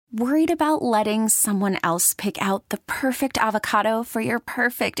Worried about letting someone else pick out the perfect avocado for your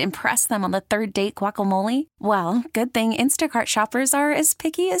perfect impress them on the third date guacamole? Well, good thing Instacart shoppers are as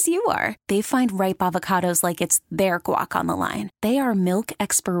picky as you are. They find ripe avocados like it's their guac on the line. They are milk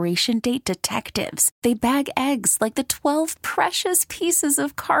expiration date detectives. They bag eggs like the 12 precious pieces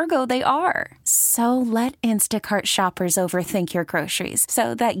of cargo they are. So let Instacart shoppers overthink your groceries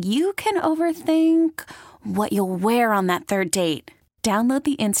so that you can overthink what you'll wear on that third date. Download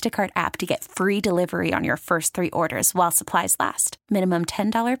the Instacart app to get free delivery on your first 3 orders while supplies last. Minimum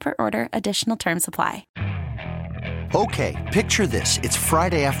 $10 per order. Additional terms apply. Okay, picture this. It's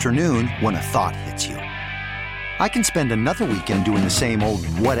Friday afternoon when a thought hits you. I can spend another weekend doing the same old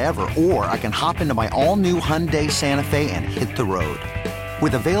whatever, or I can hop into my all-new Hyundai Santa Fe and hit the road.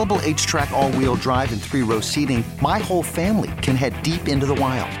 With available H-Track all-wheel drive and 3-row seating, my whole family can head deep into the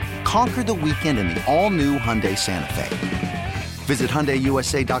wild. Conquer the weekend in the all-new Hyundai Santa Fe. Visit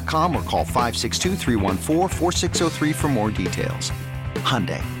HyundaiUSA.com or call 562-314-4603 for more details.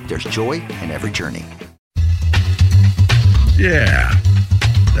 Hyundai, there's joy in every journey. Yeah,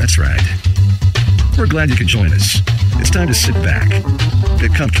 that's right. We're glad you could join us. It's time to sit back,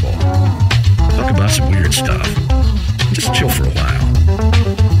 get comfortable, talk about some weird stuff, just chill for a while.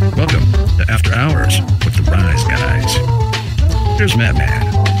 Welcome to After Hours with the Rise Guys. Here's Matt Man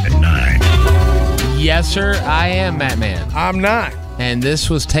at 9. Yes, sir. I am Matt Man. I'm 9. And this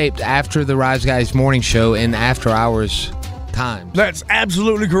was taped after the Rise Guys morning show in after hours time. That's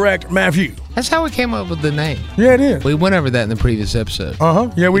absolutely correct, Matthew. That's how we came up with the name. Yeah, it is. We went over that in the previous episode.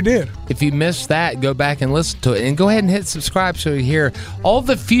 Yeah, we did. If you missed that, go back and listen to it. And go ahead and hit subscribe so you hear all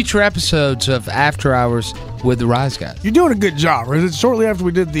the future episodes of After Hours with the Rise Guys. You're doing a good job. It's shortly after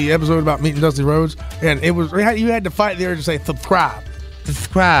we did the episode about meeting Dusty Rhodes, and it was you had to fight there to say subscribe.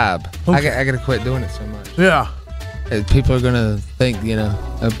 Subscribe. Okay. I got to quit doing it so much. Yeah. People are going to think,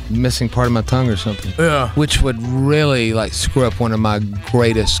 a missing part of my tongue or something. Yeah. Which would really, screw up one of my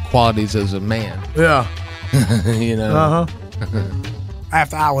greatest qualities as a man. Yeah. Uh-huh.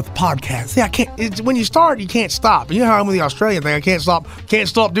 After Hour with podcast. Yeah, I can't. When you start, you can't stop. You know how I'm with the Australian thing. I can't stop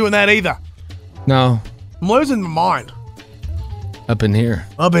doing that either. No. I'm losing my mind. Up in here.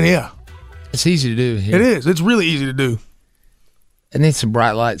 It's easy to do here. It is. It's really easy to do. I need some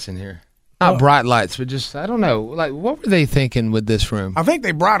bright lights in here. Not bright lights, but just, I don't know. What were they thinking with this room? I think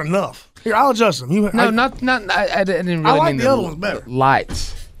they bright enough. Here, I'll adjust them. I didn't really I like mean the other ones better.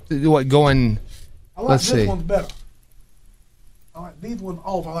 Lights. What, going, I like let's this see. one's better. I like these ones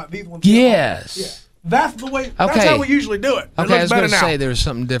off. I like these ones Yes. off. Yeah. That's the way, that's how we usually do it. Okay, I was going to say there was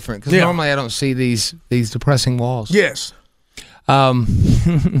something different, because normally I don't see these depressing walls. Yes. So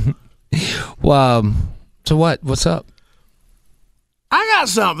what's up? I got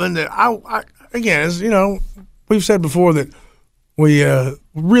something that I again, as we've said before that we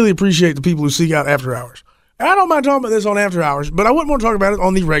really appreciate the people who seek out After Hours. And I don't mind talking about this on After Hours, but I wouldn't want to talk about it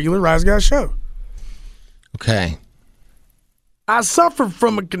on the regular Rise Guys show. Okay. I suffer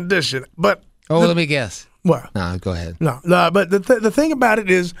from a condition, but... let me guess. What? No, go ahead. No, but the thing about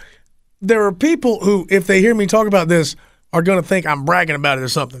it is there are people who, if they hear me talk about this, are going to think I'm bragging about it or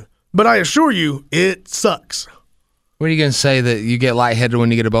something. But I assure you, it sucks. What are you going to say, that you get lightheaded when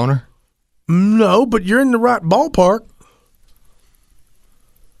you get a boner? No, but you're in the right ballpark.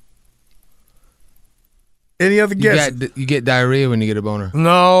 Any other guess? You get diarrhea when you get a boner.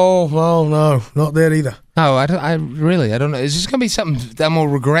 No, not that either. No, I don't know. Is this going to be something that I'm going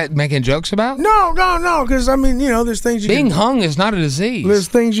to regret making jokes about? No, because, there's things you Being hung is not a disease. There's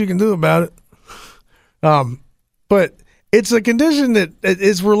things you can do about it. But it's a condition that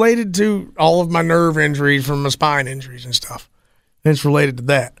is related to all of my nerve injuries from my spine injuries and stuff. And it's related to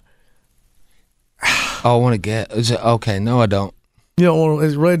that. I want to get. Is it okay? No, I don't. You don't want to.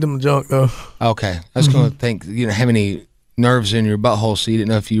 It's related to my junk though. Okay, I was going to think. How many nerves in your butthole, so you didn't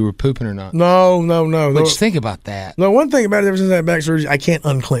know if you were pooping or not. No. But just think about that. No, one thing about it, ever since I had back surgery, I can't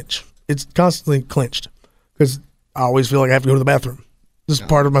unclench. It's constantly clenched because I always feel like I have to go to the bathroom. This is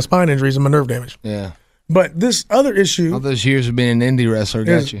part of my spine injuries and my nerve damage. Yeah. But this other issue, all those years of being an indie wrestler,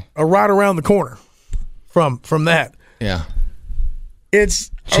 got you. Right around the corner from that. Yeah.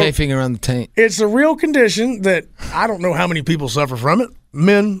 It's chafing around the taint. It's a real condition that I don't know how many people suffer from it.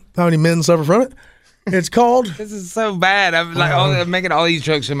 How many men suffer from it? It's called. This is so bad. I'm making all these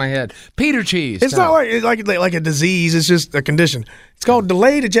jokes in my head. Peter cheese. It's not like a disease. It's just a condition. It's called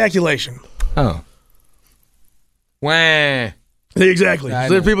delayed ejaculation. Oh. Wah. Exactly.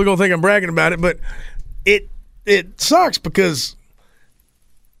 So people are gonna think I'm bragging about it, but it sucks because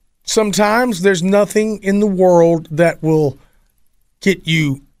sometimes there's nothing in the world that will get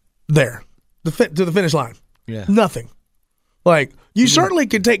you there, to the finish line. Yeah. Nothing. Like You certainly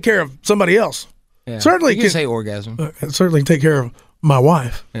can take care of somebody else. Yeah. Certainly you can say orgasm. Certainly take care of my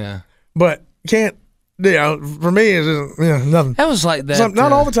wife. Yeah. But can't, for me, it's nothing. That was like that.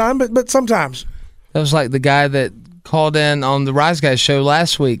 Not all the time, but sometimes. That was like the guy that called in on the Rise Guys show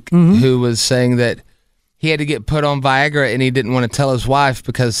last week Mm-hmm. who was saying that he had to get put on Viagra and he didn't want to tell his wife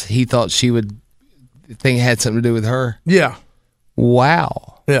because he thought she would think it had something to do with her. Yeah.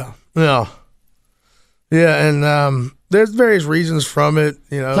 Wow. Yeah. Yeah. Yeah, and there's various reasons from it,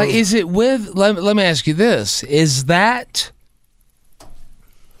 Like, is it with, let me ask you this, is that,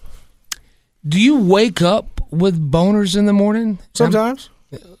 do you wake up with boners in the morning? Sometimes.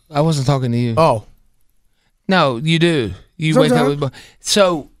 I wasn't talking to you. Oh. No, you do. You wake up with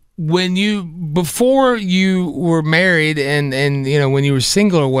so before you were married and when you were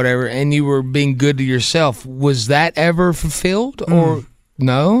single or whatever and you were being good to yourself, was that ever fulfilled or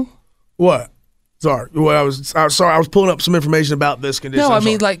no? What? Sorry. Well, I was sorry. I was pulling up some information about this condition. No, I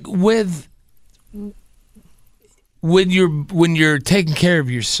mean like when you're taking care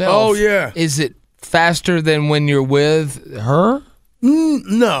of yourself. Oh, yeah. Is it faster than when you're with her?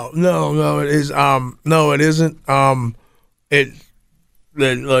 No, it is. No, it isn't. It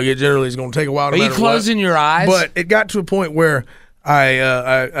generally is going to take a while. Are you closing your eyes? But it got to a point where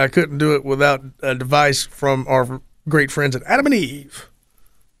I couldn't do it without a device from our great friends at Adam and Eve.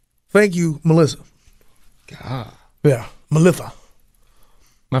 Thank you, Melissa. God. Yeah, Melissa.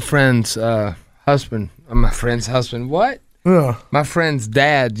 My friend's husband. My friend's husband. What? Yeah. My friend's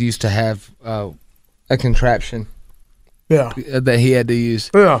dad used to have a contraption. Yeah. That he had to use.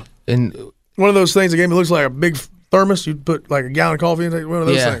 Yeah. And one of those things, again, it looks like a big thermos. You'd put like a gallon of coffee in it. One of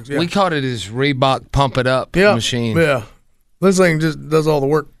those things. Yeah. We called it his Reebok Pump It Up machine. Yeah. This thing just does all the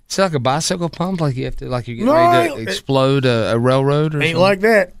work. It's like a bicycle pump, like you have to, like you're getting ready to explode a railroad or ain't something. like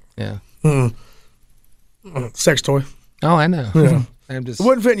that. Yeah. Sex toy. Oh, I know. Yeah. I'm just. It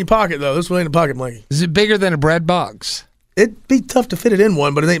wouldn't fit in your pocket, though. This one ain't a pocket blanket. Is it bigger than a bread box? It'd be tough to fit it in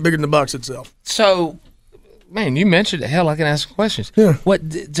one, but it ain't bigger than the box itself. So, man, you mentioned it. Hell, I can ask questions. Yeah. What?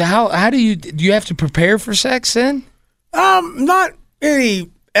 How do you have to prepare for sex then? Not any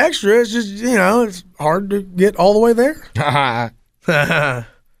extra. It's just it's hard to get all the way there. I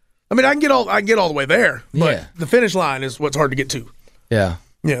mean, I can get all the way there, but the finish line is what's hard to get to. Yeah.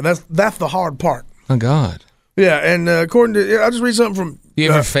 Yeah, that's the hard part. Oh God. Yeah, and according to, I'll just read something from. You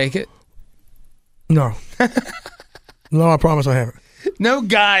ever fake it? No. No, I promise I haven't. No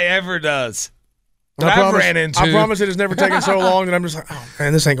guy ever does. I ran into. I promise it has never taken so long that I'm just like, oh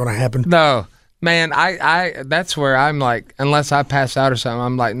man, this ain't gonna happen. No, man, I that's where I'm like, unless I pass out or something,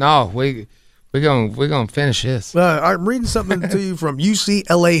 I'm like, no, we're gonna finish this. I'm reading something to you from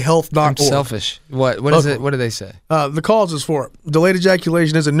UCLAHealth.org. I'm selfish. What is it? What do they say? The causes for it. Delayed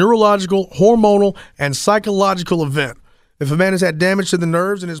ejaculation is a neurological, hormonal, and psychological event. If a man has had damage to the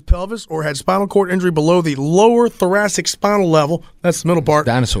nerves in his pelvis or had spinal cord injury below the lower thoracic spinal level, that's the middle part,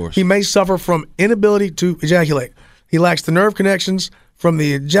 Dinosaurs. he may suffer from inability to ejaculate. He lacks the nerve connections from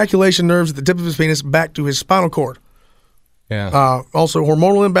the ejaculation nerves at the tip of his penis back to his spinal cord. Yeah. Also,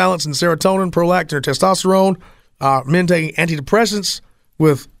 hormonal imbalance in serotonin, prolactin, or testosterone. Men taking antidepressants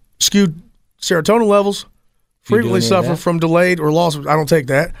with skewed serotonin levels frequently suffer from delayed or loss of, I don't take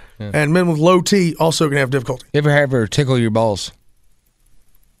that. Yeah. And men with low T also can have difficulty. You ever have her tickle your balls?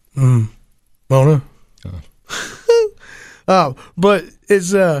 Oh, no. But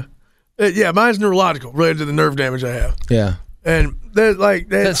it's, mine's neurological, related to the nerve damage I have. Yeah. And there's like...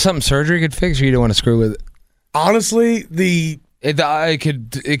 That's something surgery could fix, or you don't want to screw with it? Honestly, it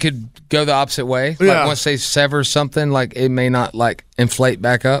could go the opposite way. Yeah. Like once they sever something, like it may not like inflate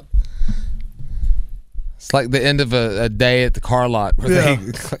back up. It's like the end of a day at the car lot. Where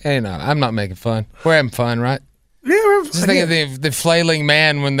I'm not making fun. We're having fun, right? Yeah. Just think of the flailing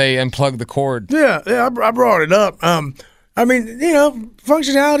man when they unplug the cord. Yeah, I brought it up. I mean,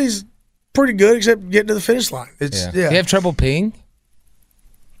 functionality's pretty good except getting to the finish line. It's Do you have trouble peeing?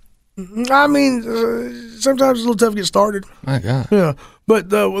 I mean, sometimes it's a little tough to get started. My God. Yeah,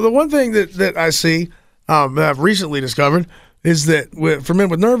 but the one thing that I see that I've recently discovered is that for men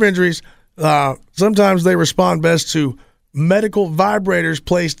with nerve injuries, sometimes they respond best to medical vibrators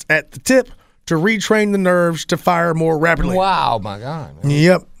placed at the tip to retrain the nerves to fire more rapidly. Wow, my God. Man.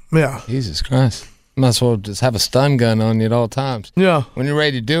 Yep. Yeah. Jesus Christ. Might as well just have a stun gun on you at all times. Yeah. When you're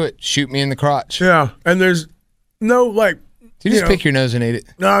ready to do it, shoot me in the crotch. Yeah. And there's no like. Do you just pick your nose and eat it?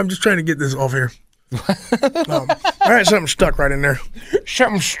 No, I'm just trying to get this off here. I had something stuck right in there.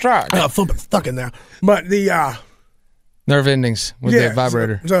 Something stuck. Something stuck in there. But the nerve endings with the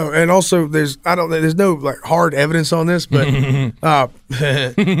vibrator. So and also there's no like hard evidence on this, but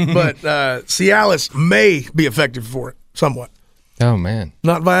Cialis may be effective for it somewhat. Oh, man.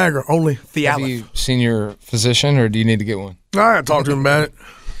 Not Viagra, only Have Cialis. you seen your physician, or do you need to get one? I gotta talk to him about it.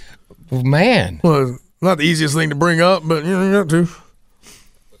 Well, man. Well, not the easiest thing to bring up, but you got to.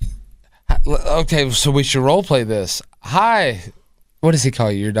 Okay, so we should role play this. Hi. What does he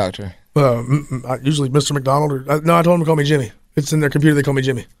call you, your doctor? Usually Mr. McDonald. No, I told him to call me Jimmy. It's in their computer. They call me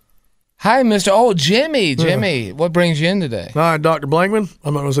Jimmy. Hi, Mr. Oh, Jimmy. Jimmy, what brings you in today? Hi, Dr. Blankman.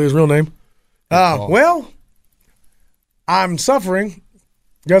 I'm not going to say his real name. call. Well, I'm suffering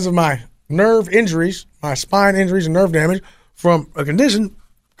because of my nerve injuries, my spine injuries and nerve damage from a condition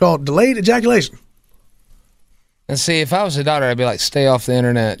called delayed ejaculation. And see, if I was a doctor, I'd be like, stay off the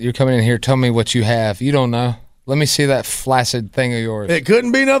internet. You're coming in here, tell me what you have. You don't know. Let me see that flaccid thing of yours. It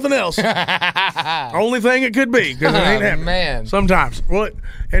couldn't be nothing else. Only thing it could be, because it ain't happening. Man. Sometimes. What?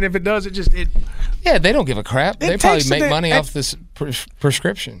 And if it does, it Yeah, they don't give a crap. They takes probably a make day- money at- off this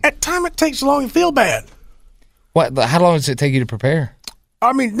prescription. at time it takes so long and feel bad. What? How long does it take you to prepare?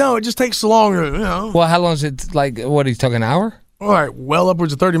 I mean, no, it just takes so long, Well, how long is it? Like, what are you talking, an hour? All right, well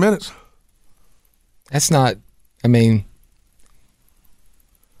upwards of 30 minutes. That's not. I mean,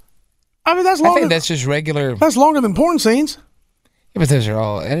 That's I longer. think that's just regular. That's longer than porn scenes. Yeah, but those are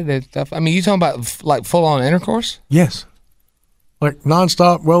all edited stuff. I mean, you talking about like full on intercourse? Yes. Like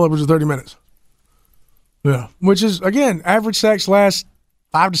nonstop, well upwards of 30 minutes. Yeah. Which is, again, average sex lasts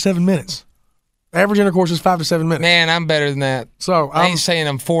 5 to 7 minutes. Average intercourse is 5 to 7 minutes. Man, I'm better than that. So I I'm ain't saying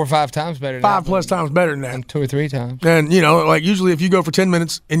I'm 4 or 5 times better than 5 that, plus but times better than I'm that. 2 or 3 times. And, like usually if you go for 10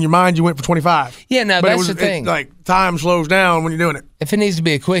 minutes, in your mind you went for 25. Yeah, no, But that's the thing. Like time slows down when you're doing it. If it needs to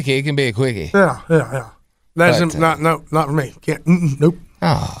be a quickie, it can be a quickie. Yeah. That's But, not for me. Can't. Nope.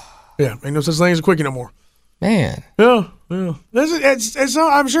 Oh, Yeah, ain't no such thing as a quickie no more. man. Yeah. It's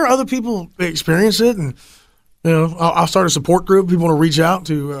I'm sure other people experience it, and I'll start a support group. People want to reach out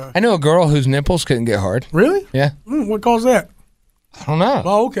to. I know a girl whose nipples couldn't get hard. Really? Yeah. What caused that? I don't know.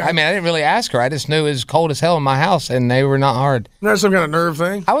 Oh, okay. I mean, I didn't really ask her. I just knew it was cold as hell in my house, and they were not hard. That's some kind of nerve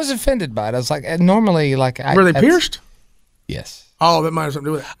thing. I was offended by it. I was like, normally, like, Were they pierced? Yes. Oh, that might have something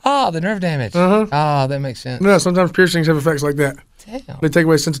to do with it. Oh, the nerve damage. Uh-huh. Oh, that makes sense. Yeah, sometimes piercings have effects like that. Damn. They take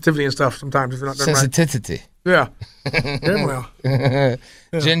away sensitivity and stuff sometimes if you're not done right. Sensitivity. Yeah. Yeah, well.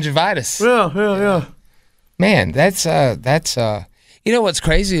 Gingivitis. Yeah. Man, that's you know what's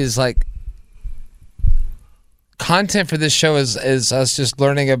crazy is like content for this show is us just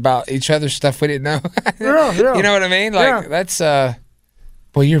learning about each other's stuff we didn't know. Yeah. You know what I mean? Like Yeah. that's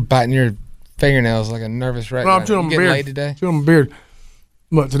boy, you're biting your fingernails like a nervous wreck. Well, I'm man. chewing You my getting beard. laid today? Chewing my beard.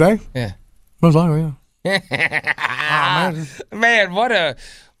 What, today? Yeah. Most likely, yeah. Man, what a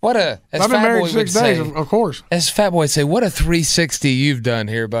as I've been Fat married Boy 6 would days, say, of course. as Fat Boy would say, what a 360 you've done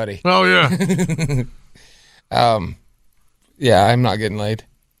here, buddy. Oh, yeah. Yeah, I'm not getting laid.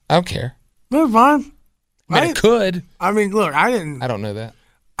 I don't care. That's fine. I mean, it could. I mean, look, I don't know that.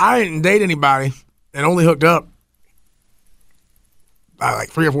 I didn't date anybody and only hooked up like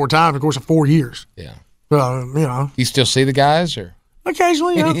 3 or 4 times, of course, in 4 years. Yeah. Well, You still see the guys or?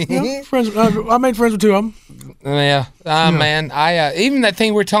 occasionally, yeah. Friends. I made friends with 2 of them. Yeah. Man, I even that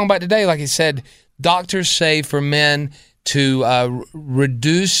thing we're talking about today, like he said, doctors say for men to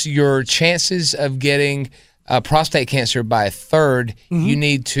reduce your chances of getting prostate cancer by a third, you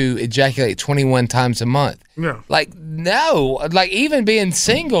need to ejaculate 21 times a month. Yeah. Like, no. Like, even being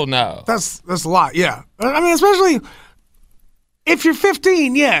single, no. That's a lot, yeah. I mean, especially if you're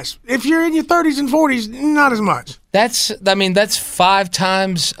 15, yes. If you're in your 30s and 40s, not as much. That's 5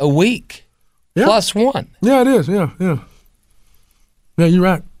 times a week plus 1. Yeah, it is. Yeah. Yeah, you're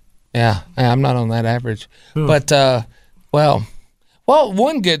right. Yeah, I'm not on that average. But, well,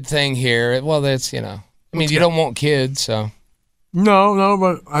 one good thing here, that's, I mean, you don't want kids, so. No,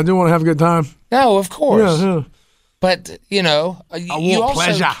 but I do want to have a good time. No, of course. Yeah. But, you want also,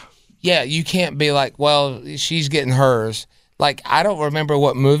 pleasure. Yeah, you can't be like, well, she's getting hers. Like, I don't remember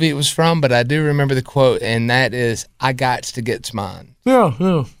what movie it was from, but I do remember the quote, and that is, I got to get mine. Yeah.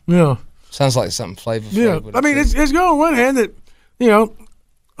 Sounds like something Flavor Flav Yeah, would I mean, have said. it's going on one hand that,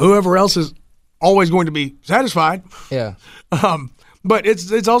 whoever else is always going to be satisfied. Yeah. But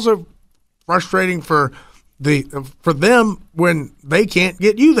it's also frustrating for them when they can't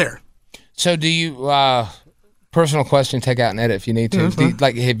get you there. So do you, personal question, take out and edit if you need to.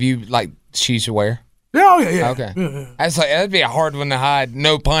 Have you, she's aware? Yeah, yeah. Okay. Yeah. I was like, that'd be a hard one to hide,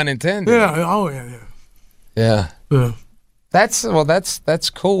 no pun intended. Yeah. Yeah. That's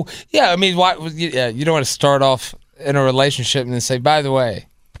cool. Yeah, I mean, you don't want to start off in a relationship and then say, by the way,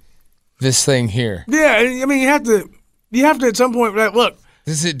 this thing here. Yeah, I mean, you have to at some point, like, look.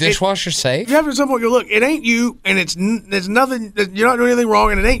 Is it dishwasher safe? You have to at some point go, look, it ain't you, and it's nothing, you're not doing anything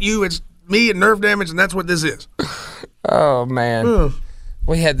wrong, and it ain't you, it's me and nerve damage, and that's what this is. Oh, man.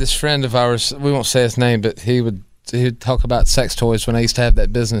 We had this friend of ours, we won't say his name, but he'd talk about sex toys when I used to have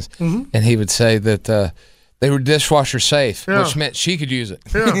that business, and he would say that they were dishwasher safe, which meant she could use it.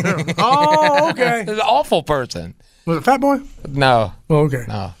 Yeah. Oh, okay. An awful person. Was it Fat Boy? No. Oh, okay.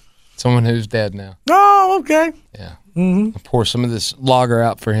 No. Someone who's dead now. Oh, okay. Yeah. I'll pour some of this lager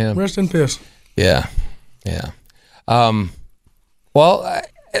out for him. Rest in peace. Yeah. Yeah. Well,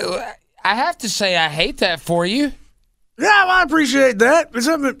 I have to say I hate that for you. Yeah, well, I appreciate that. It's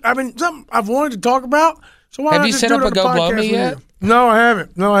something I've wanted to talk about. So why Have not you just set do up it a on the Go Blow podcast Me with yet? you? No, I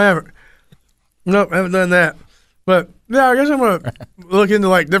haven't. Nope, I haven't done that. But yeah, I guess I'm gonna look into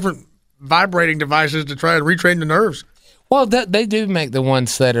like different vibrating devices to try and retrain the nerves. Well, they do make the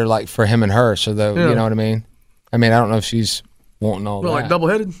ones that are like for him and her, so you know what I mean? I don't know if she's wanting all that. Like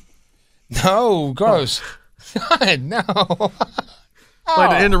double-headed? No, gross. God, no.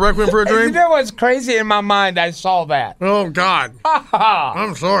 Like the end of Requiem for a Dream? You know what's crazy? In my mind, I saw that. Oh, God.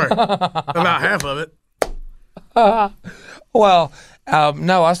 I'm sorry. About half of it. Well,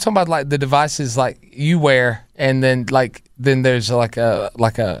 no, I was talking about like the devices like you wear, and then there's like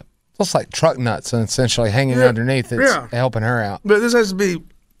looks like truck nuts and essentially hanging underneath. It's helping her out. But this has to be,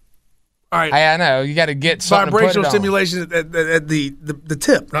 all right. I know you got to get something vibrational to put it stimulation at the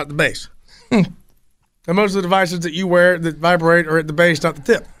tip, not the base. And most of the devices that you wear that vibrate are at the base, not the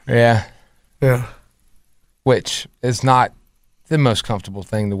tip. Yeah. Yeah. Which is not the most comfortable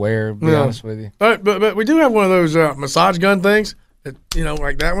thing to wear, to be honest with you. But we do have one of those massage gun things, that,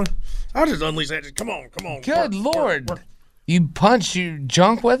 like that one. I'll just unleash that. Just, come on. Good Lord. You punch your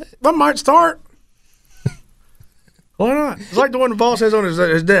junk with it? I might start. Why not? It's like the one the boss has on his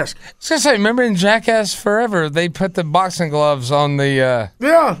desk. I was going to say, remember in Jackass Forever, they put the boxing gloves on the... Yeah.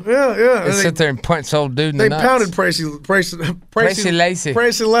 They sit there and punch the old dude in the nuts. They pounded Tracy Lacey.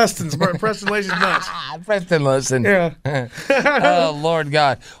 Preston Lacey's nuts. Preston Lacey. Yeah. Oh, Lord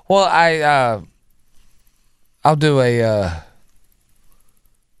God. Well, I'll do a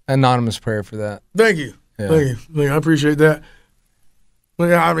anonymous prayer for that. Thank you. Yeah. Thank you. I appreciate that.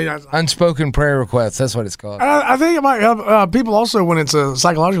 Yeah, unspoken prayer requests. That's what it's called. I think it might help people also when it's a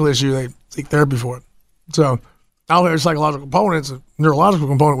psychological issue. They seek therapy for it. So I'll have a psychological component, it's a neurological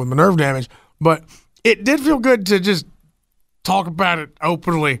component with my nerve damage. But it did feel good to just talk about it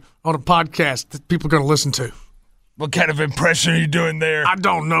openly on a podcast that people are going to listen to. What kind of impression are you doing there? I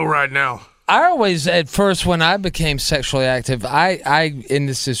don't know right now. I always, at first, when I became sexually active, I in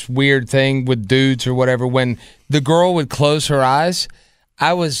this weird thing with dudes or whatever, when the girl would close her eyes,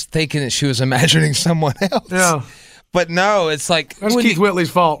 I was thinking that she was imagining someone else. Yeah. But no, it's like... That's Keith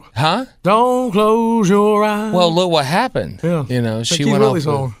Whitley's fault. Huh? Don't close your eyes. Well, look what happened. Yeah. She went off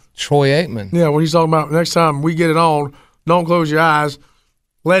with Troy Aikman. Yeah, what he's talking about, next time we get it on, don't close your eyes.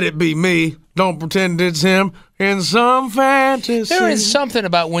 Let it be me. Don't pretend it's him in some fantasy. There is something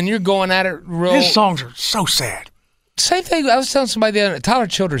about when you're going at it real... His songs are so sad. Same thing. I was telling somebody the other night, Tyler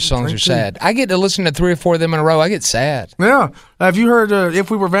Childers' songs are sad. I get to listen to 3 or 4 of them in a row. I get sad. Yeah. Have you heard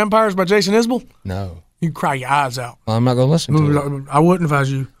If We Were Vampires by Jason Isbell? No. You cry your eyes out. Well, I'm not going to listen to it. I wouldn't if I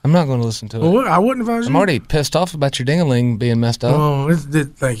was you. I'm not going to listen to it. Well, I wouldn't if I was you. I'm already pissed off about your ding-a-ling being messed up. Oh,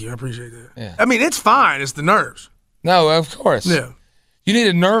 thank you. I appreciate that. Yeah. I mean, it's fine. It's the nerves. No, of course. Yeah. You need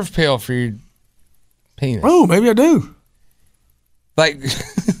a nerve pill for your penis. Oh, maybe I do. Like...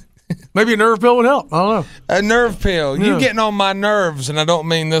 Maybe a nerve pill would help. I don't know. A nerve pill. Yeah. You're getting on my nerves, and I don't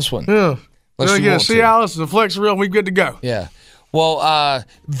mean this one. Yeah. Unless you get a want to. Cialis and a Flexeril, and we're good to go. Yeah. Well,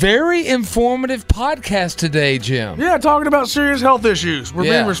 very informative podcast today, Jim. Yeah, talking about serious health issues. We're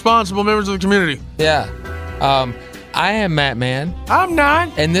being responsible members of the community. Yeah. I am Matt Mann. I'm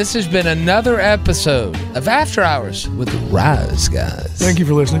Nine. And this has been another episode of After Hours with the Rise Guys. Thank you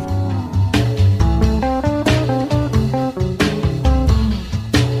for listening.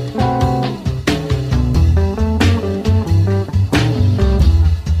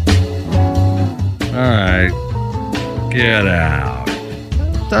 All right, get out.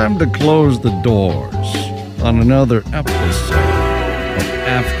 Time to close the doors on another episode of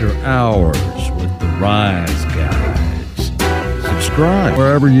After Hours with the Rise Guys. Subscribe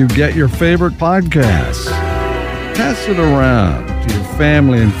wherever you get your favorite podcasts. Pass it around to your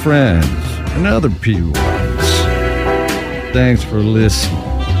family and friends and other P1s. Thanks for listening.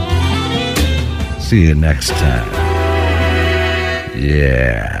 See you next time.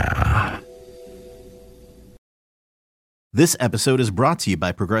 Yeah. This episode is brought to you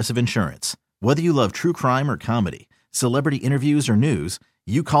by Progressive Insurance. Whether you love true crime or comedy, celebrity interviews or news,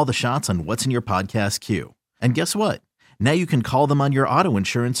 you call the shots on what's in your podcast queue. And guess what? Now you can call them on your auto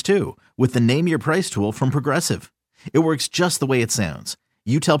insurance too with the Name Your Price tool from Progressive. It works just the way it sounds.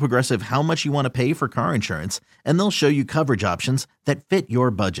 You tell Progressive how much you want to pay for car insurance, and they'll show you coverage options that fit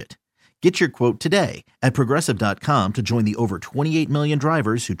your budget. Get your quote today at Progressive.com to join the over 28 million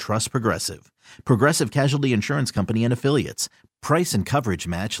drivers who trust Progressive. Progressive Casualty Insurance Company and Affiliates. Price and coverage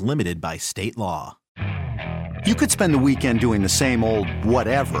match limited by state law. You could spend the weekend doing the same old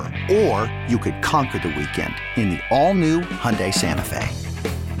whatever, or you could conquer the weekend in the all-new Hyundai Santa Fe.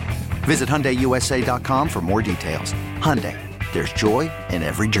 Visit HyundaiUSA.com for more details. Hyundai, there's joy in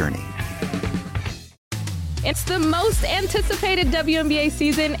every journey. It's the most anticipated WNBA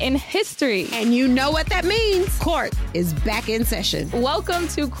season in history. And you know what that means. Court is back in session. Welcome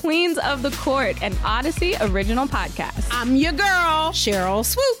to Queens of the Court, an Odyssey original podcast. I'm your girl, Cheryl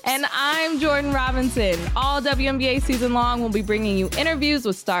Swoops. And I'm Jordan Robinson. All WNBA season long, we'll be bringing you interviews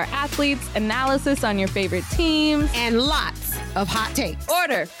with star athletes, analysis on your favorite teams, and lots of hot takes.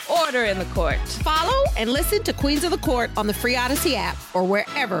 Order in the court. Follow and listen to Queens of the Court on the free Odyssey app or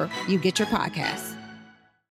wherever you get your podcasts.